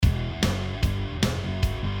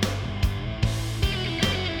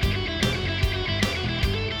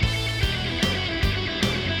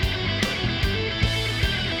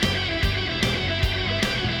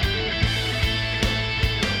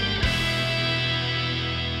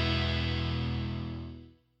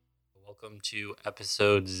Welcome to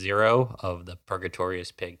episode 0 of the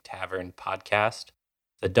Purgatorious Pig Tavern podcast,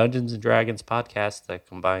 the Dungeons and Dragons podcast that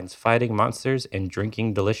combines fighting monsters and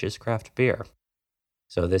drinking delicious craft beer.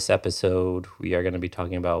 So, this episode, we are going to be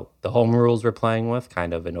talking about the home rules we're playing with,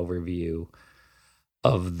 kind of an overview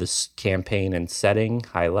of this campaign and setting,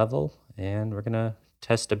 high level, and we're going to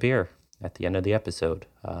test a beer at the end of the episode.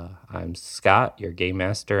 I'm Scott, your game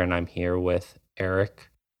master, and I'm here with Eric,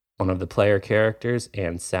 one of the player characters,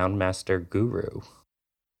 and Soundmaster Guru.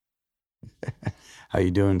 How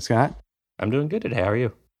you doing, Scott? I'm doing good today. How are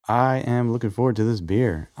you? I am looking forward to this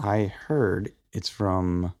beer. I heard it's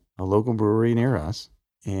from a local brewery near us,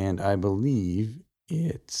 and I believe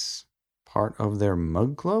it's part of their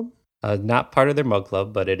mug club. Not part of their mug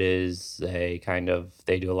club, but it is a kind of,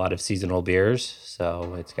 they do a lot of seasonal beers.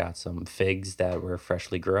 So it's got some figs that were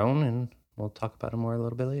freshly grown, and we'll talk about them more a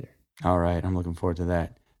little bit later. All right, I'm looking forward to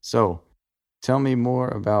that. So tell me more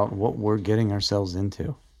about what we're getting ourselves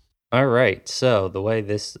into. All right. So the way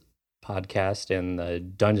this podcast and the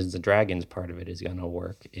Dungeons and Dragons part of it is going to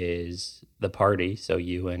work is the party. So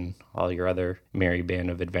you and all your other merry band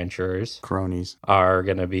of adventurers, Cronies, are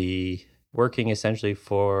going to be working essentially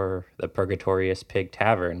for the Purgatorious Pig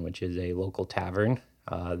Tavern, which is a local tavern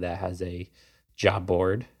that has a job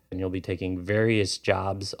board. And you'll be taking various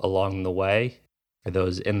jobs along the way. For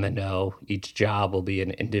those in the know, each job will be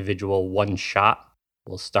an individual one shot.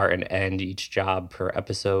 We'll start and end each job per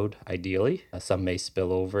episode, ideally. Some may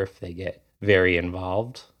spill over if they get very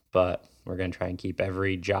involved, but we're going to try and keep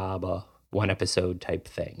every job a one episode type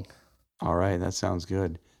thing. All right, that sounds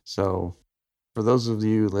good. So for those of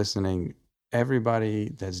you listening, everybody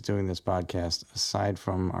that's doing this podcast, aside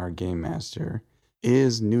from our game master,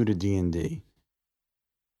 is new to D&D.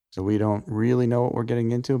 So we don't really know what we're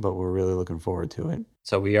getting into, but we're really looking forward to it.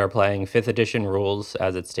 So we are playing 5th edition rules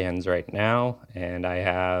as it stands right now, and I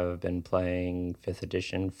have been playing 5th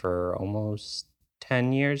edition for almost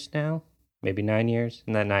 10 years now, maybe 9 years,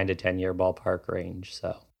 in that 9 to 10 year ballpark range.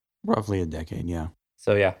 So roughly a decade, yeah.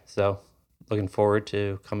 So looking forward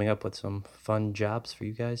to coming up with some fun jobs for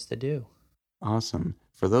you guys to do. Awesome.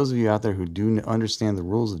 For those of you out there who do understand the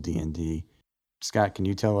rules of D&D, Scott, can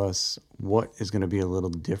you tell us what is going to be a little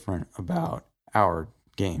different about our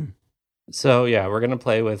game? So, yeah, we're going to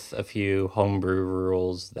play with a few homebrew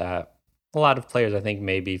rules that a lot of players, I think,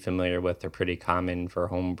 may be familiar with. They're pretty common for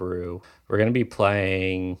homebrew. We're going to be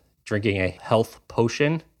playing drinking a health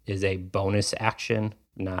potion is a bonus action,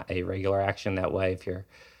 not a regular action. That way, if you're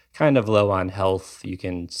kind of low on health, you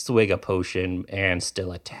can swig a potion and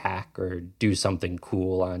still attack or do something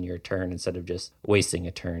cool on your turn instead of just wasting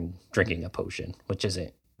a turn drinking a potion, which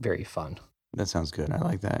isn't very fun. That sounds good. I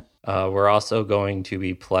like that. We're also going to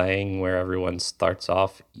be playing where everyone starts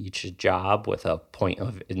off each job with a point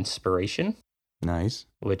of inspiration. Nice.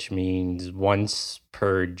 Which means once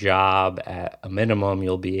per job at a minimum,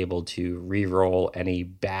 you'll be able to re-roll any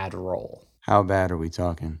bad roll. How bad are we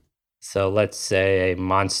talking? So let's say a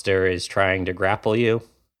monster is trying to grapple you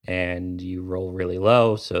and you roll really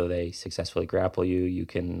low, so they successfully grapple you. You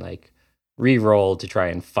can re-roll to try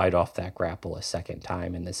and fight off that grapple a second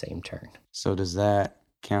time in the same turn. So does that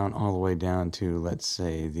count all the way down to, let's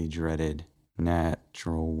say, the dreaded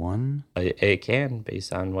natural 1? It can,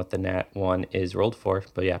 based on what the nat 1 is rolled for.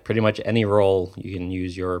 But yeah, pretty much any roll, you can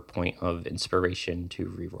use your point of inspiration to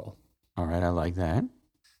re-roll. All right, I like that.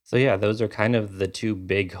 So yeah, those are kind of the two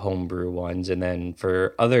big homebrew ones. And then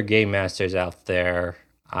for other game masters out there,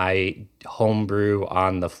 I homebrew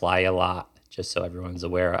on the fly a lot, just so everyone's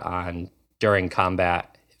aware. During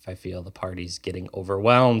combat, if I feel the party's getting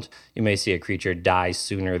overwhelmed, you may see a creature die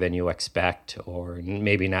sooner than you expect, or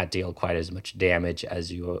maybe not deal quite as much damage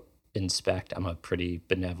as you expect. I'm a pretty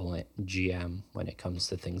benevolent GM when it comes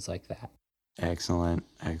to things like that. Excellent.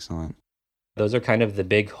 Those are kind of the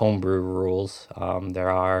big homebrew rules. There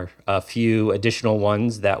are a few additional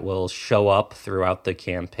ones that will show up throughout the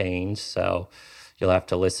campaign, so you'll have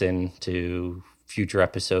to listen to future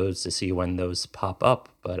episodes to see when those pop up.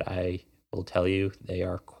 But I will tell you, they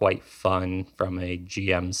are quite fun from a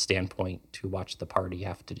GM standpoint to watch the party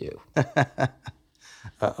have to do.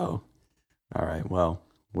 Uh-oh. All right, well,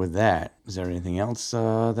 with that, is there anything else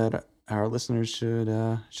that our listeners should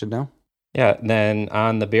know? Yeah, then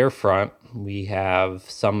on the beer front, we have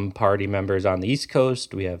some party members on the East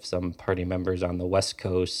Coast. We have some party members on the West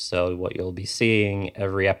Coast. So what you'll be seeing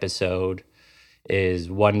every episode is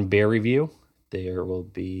one beer review. It'll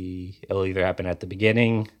either happen at the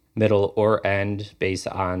beginning, middle, or end based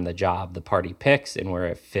on the job the party picks and where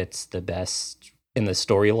it fits the best in the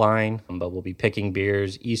storyline. But we'll be picking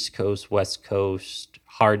beers, East Coast, West Coast,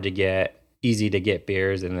 hard to get, easy to get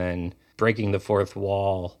beers, and then breaking the fourth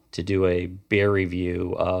wall to do a beer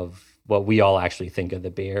review of what we all actually think of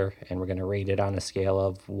the beer, and we're going to rate it on a scale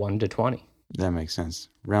of 1 to 20. That makes sense.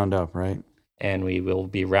 Round up, right? And we will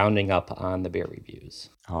be rounding up on the beer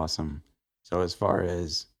reviews. Awesome. So as far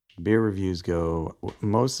as beer reviews go,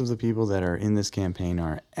 most of the people that are in this campaign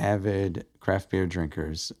are avid craft beer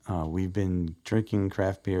drinkers. We've been drinking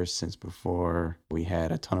craft beer since before we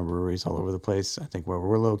had a ton of breweries all over the place. I think where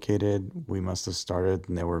we're located, we must have started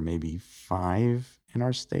and there were maybe 5 in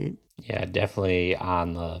our state. Yeah, definitely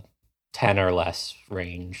on the 10 or less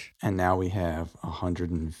range. And now we have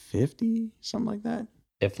 150, something like that.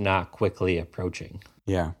 If not quickly approaching.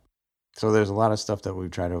 Yeah. So there's a lot of stuff that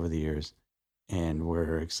we've tried over the years, and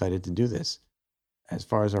we're excited to do this. As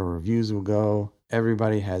far as our reviews will go,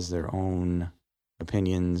 everybody has their own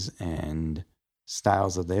opinions and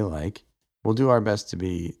styles that they like. We'll do our best to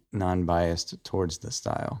be non-biased towards the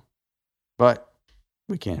style, but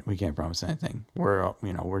we can't promise anything.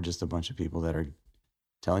 We're just a bunch of people that are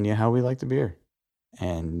telling you how we like the beer,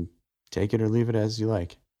 and take it or leave it as you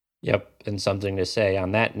like. Yep. And something to say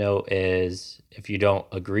on that note is if you don't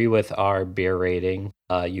agree with our beer rating,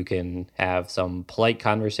 you can have some polite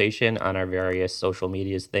conversation on our various social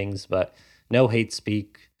medias things, but no hate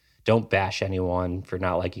speak. Don't bash anyone for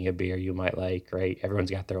not liking a beer you might like, right?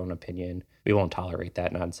 Everyone's got their own opinion. We won't tolerate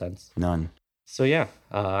that nonsense. None. So, yeah,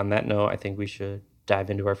 on that note, I think we should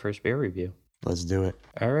dive into our first beer review. Let's do it.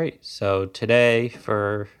 All right. So, today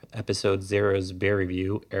for episode 0's beer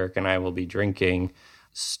review, Eric and I will be drinking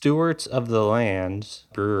Stewards of the Land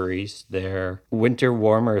Breweries, their Winter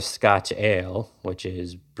Warmer Scotch Ale, which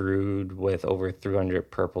is brewed with over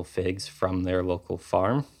 300 purple figs from their local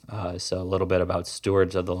farm. So a little bit about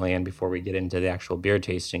Stewards of the Land before we get into the actual beer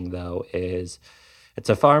tasting, though, is it's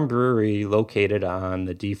a farm brewery located on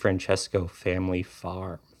the DeFrancesco family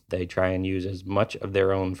farm. They try and use as much of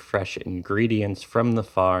their own fresh ingredients from the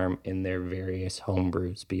farm in their various home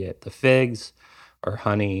brews, be it the figs, or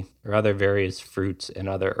honey, or other various fruits and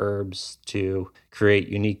other herbs to create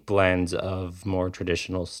unique blends of more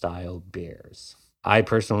traditional style beers. I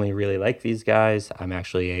personally really like these guys. I'm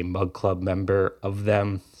actually a Mug Club member of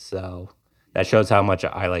them, so that shows how much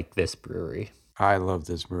I like this brewery. I love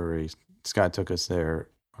this brewery. Scott took us there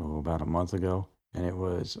about a month ago, and it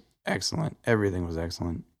was excellent. Everything was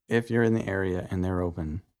excellent. If you're in the area and they're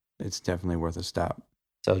open, it's definitely worth a stop.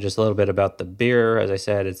 So just a little bit about the beer. As I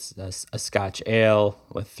said, it's a Scotch ale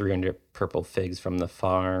with 300 purple figs from the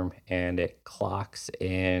farm, and it clocks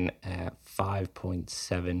in at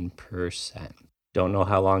 5.7%. Don't know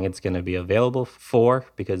how long it's going to be available for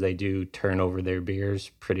because they do turn over their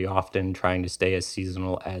beers pretty often, trying to stay as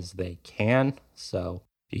seasonal as they can. So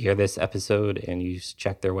if you hear this episode and you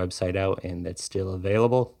check their website out and it's still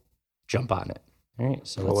available, jump on it. All right.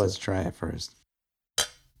 So let's try it first.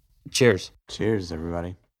 Cheers. Cheers,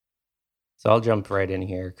 everybody. So I'll jump right in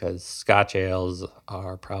here because Scotch ales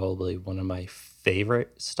are probably one of my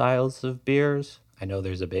favorite styles of beers. I know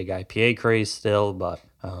there's a big IPA craze still, but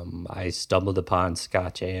I stumbled upon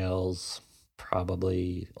Scotch ales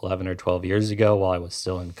probably 11 or 12 years ago while I was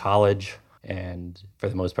still in college. And for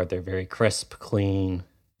the most part, they're very crisp, clean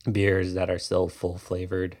beers that are still full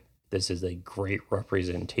flavored. This is a great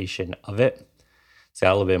representation of it. It's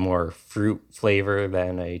got a little bit more fruit flavor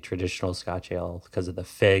than a traditional Scotch ale because of the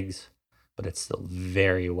figs, but it's still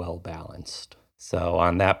very well balanced. So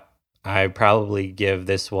on that, I probably give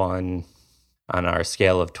this one on our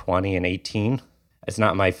scale of 20 and 18. It's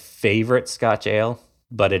not my favorite Scotch ale,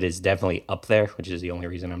 but it is definitely up there, which is the only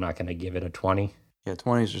reason I'm not going to give it a 20. Yeah,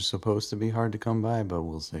 20s are supposed to be hard to come by, but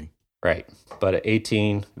we'll see. Right. But at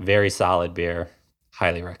 18, very solid beer.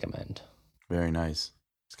 Highly recommend. Very nice.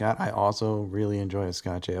 Scott, I also really enjoy a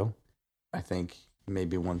Scotch ale. I think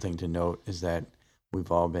maybe one thing to note is that we've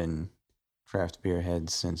all been craft beer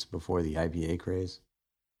heads since before the IPA craze,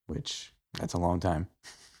 which that's a long time.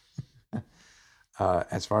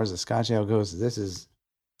 As far as the Scotch ale goes, this is,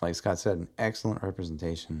 like Scott said, an excellent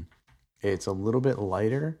representation. It's a little bit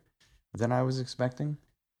lighter than I was expecting,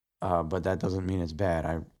 but that doesn't mean it's bad.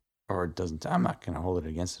 I'm not going to hold it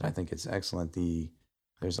against it. I think it's excellent.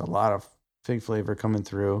 There's a lot of fig flavor coming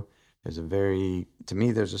through. To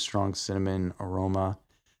me, there's a strong cinnamon aroma,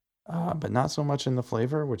 but not so much in the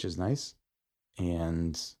flavor, which is nice.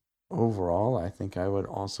 And overall, I think I would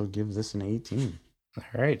also give this an 18.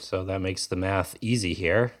 All right, so that makes the math easy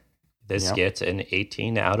here. This gets an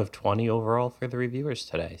 18 out of 20 overall for the reviewers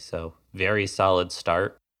today. So very solid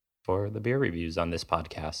start for the beer reviews on this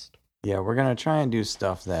podcast. Yeah, we're going to try and do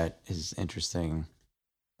stuff that is interesting.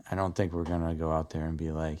 I don't think we're going to go out there and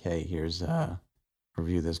be like, hey, here's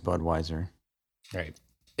review this Budweiser. Right.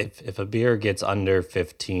 if a beer gets under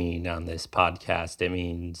 15 on this podcast, it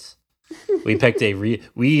means we picked we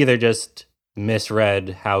either just misread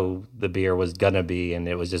how the beer was gonna be and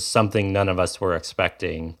it was just something none of us were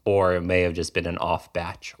expecting, or it may have just been an off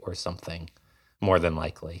batch or something, more than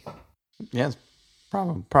likely. Yes,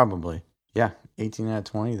 probably. Yeah, 18 out of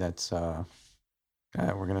 20. That's we're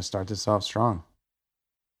gonna start this off strong.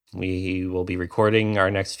 We will be recording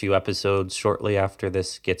our next few episodes shortly after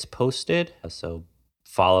this gets posted. So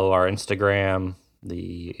follow our Instagram,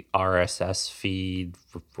 the RSS feed,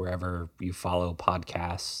 wherever you follow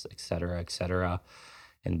podcasts, et cetera,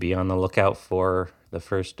 and be on the lookout for the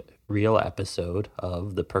first real episode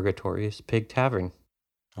of the Purgatorious Pig Tavern.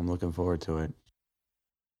 I'm looking forward to it.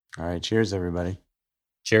 All right, cheers, everybody.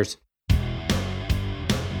 Cheers.